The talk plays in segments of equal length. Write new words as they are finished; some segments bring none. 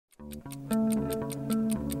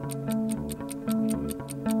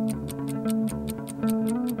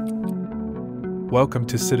Welcome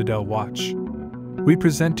to Citadel Watch. We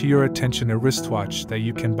present to your attention a wristwatch that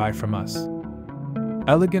you can buy from us.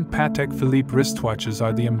 Elegant Patek Philippe wristwatches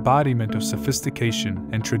are the embodiment of sophistication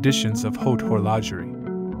and traditions of haute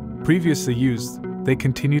horlogerie. Previously used, they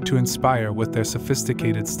continue to inspire with their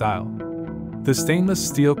sophisticated style. The stainless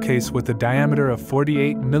steel case with a diameter of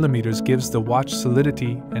 48 mm gives the watch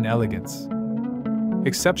solidity and elegance.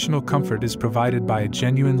 Exceptional comfort is provided by a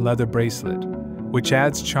genuine leather bracelet, which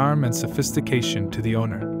adds charm and sophistication to the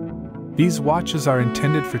owner. These watches are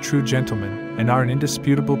intended for true gentlemen and are an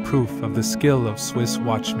indisputable proof of the skill of Swiss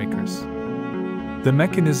watchmakers. The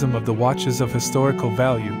mechanism of the watch is of historical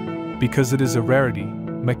value because it is a rarity,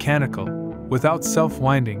 mechanical, without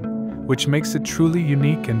self-winding, which makes it truly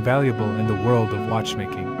unique and valuable in the world of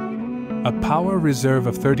watchmaking. A power reserve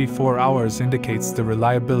of 34 hours indicates the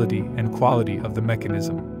reliability and quality of the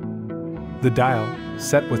mechanism. The dial,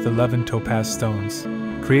 set with 11 topaz stones,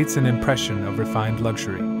 creates an impression of refined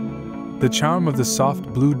luxury. The charm of the soft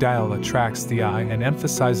blue dial attracts the eye and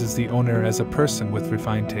emphasizes the owner as a person with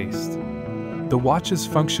refined taste. The watch's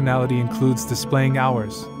functionality includes displaying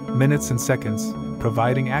hours, minutes and seconds,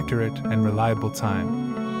 providing accurate and reliable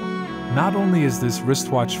time. Not only is this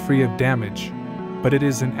wristwatch free of damage, but it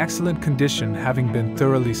is in excellent condition having been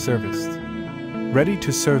thoroughly serviced. Ready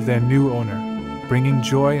to serve their new owner, bringing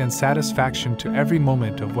joy and satisfaction to every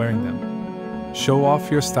moment of wearing them. Show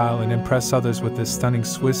off your style and impress others with this stunning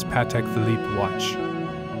Swiss Patek Philippe watch.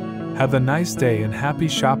 Have a nice day and happy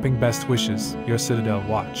shopping. Best wishes, your Citadel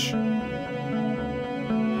Watch.